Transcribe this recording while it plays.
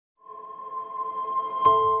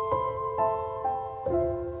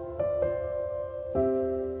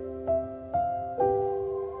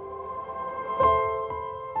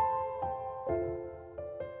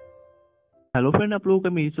Friend, आप लोगों का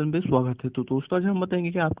मेरे चैनल पे स्वागत है। तो दोस्तों, आज हम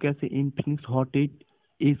बताएंगे कि आप कैसे इन्फिनिक्स हॉट 8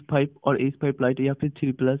 एस5 और एस5 लाइट या फिर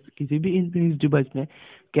 3 प्लस किसी भी इन्फिनिक्स डिवाइस में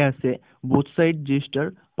कैसे बोथ साइड जेस्टर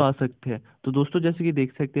पा सकते हैं। तो दोस्तों, जैसे कि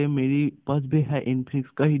देख सकते हैं मेरी पास भी है इन्फिनिक्स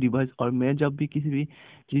का ही डिवाइस, और मैं जब भी किसी भी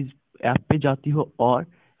चीज़ ऐप पे जाती हूँ और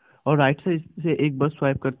राइट साइड से एक बार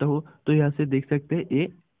स्वाइप करता हूँ तो यहाँ से देख सकते हैं ये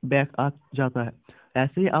बैक आ जाता है।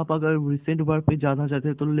 ऐसे ही आप अगर रिसेंट बार पे जाना चाहते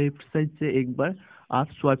हैं तो लेफ्ट साइड से एक बार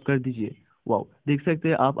आप स्वाइप कर दीजिए। वाओ, देख सकते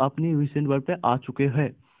हैं आप अपनी रिसेंट बार पे आ चुके हैं।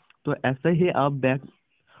 तो ऐसा ही आप बैक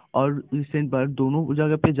और रिसेंट बार दोनों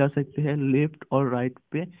जगह पे जा सकते हैं, लेफ्ट और राइट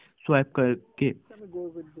पे स्वाइप करके।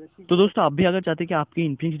 तो दोस्तों, आप भी अगर चाहते हैं कि आपकी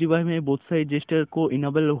इन्फिनिक्स डिवाइस में बोथ साइड जेस्टर को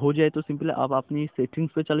इनेबल हो जाए तो सिंपल आप अपनी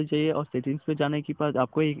सेटिंग्स पे चले जाइए, और सेटिंग्स पे जाने के बाद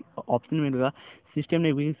आपको एक ऑप्शन मिलेगा सिस्टम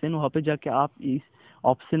नेविगेशन। वहाँ पे जाके आप इस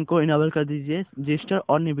ऑप्शन को इनेबल कर दीजिए, जेस्टर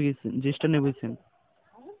और नेविगेशन, जेस्टर नेविगेशन।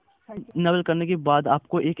 इनेबल करने के बाद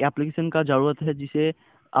आपको एक एप्लीकेशन का ज़रूरत है जिसे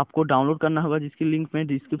आपको डाउनलोड करना होगा, जिसकी लिंक मैं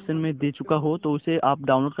डिस्क्रिप्शन में दे चुका हो। तो उसे आप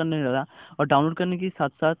डाउनलोड करने लगा, और डाउनलोड करने के साथ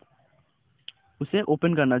साथ उसे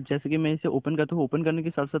ओपन करना। जैसे कि मैं इसे ओपन करता हूँ, ओपन करने के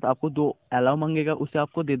साथ साथ आपको दो अलाउ मांगेगा, उसे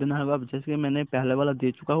आपको दे देना होगा। जैसे कि मैंने पहले वाला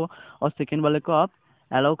दे चुका हो, और सेकेंड वाले को आप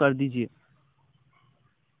अलाउ कर दीजिए।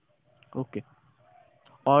 ओके,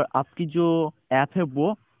 और आपकी जो ऐप है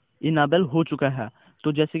वो इनेबल हो चुका है।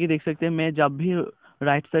 तो जैसे कि देख सकते हैं मैं जब भी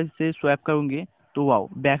राइट साइड से स्वैप करूँगी तो वाओ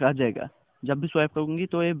बैक आ जाएगा, जब भी स्वैप करूँगी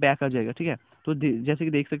तो ये बैक आ जाएगा। ठीक है, तो जैसे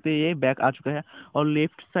कि देख सकते हैं ये बैक आ चुका है। और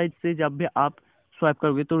लेफ्ट साइड से जब भी आप स्वैप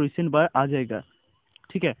करोगे तो रिसेंट बार आ जाएगा।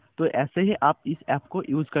 ठीक है, तो ऐसे ही आप इस ऐप को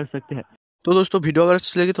यूज़ कर सकते हैं। तो दोस्तों, वीडियो अगर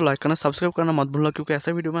अच्छी लगी तो लाइक करना, सब्सक्राइब करना मत भूलना, क्योंकि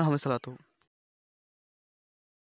ऐसा वीडियो मैं हमेशा लाता हूँ।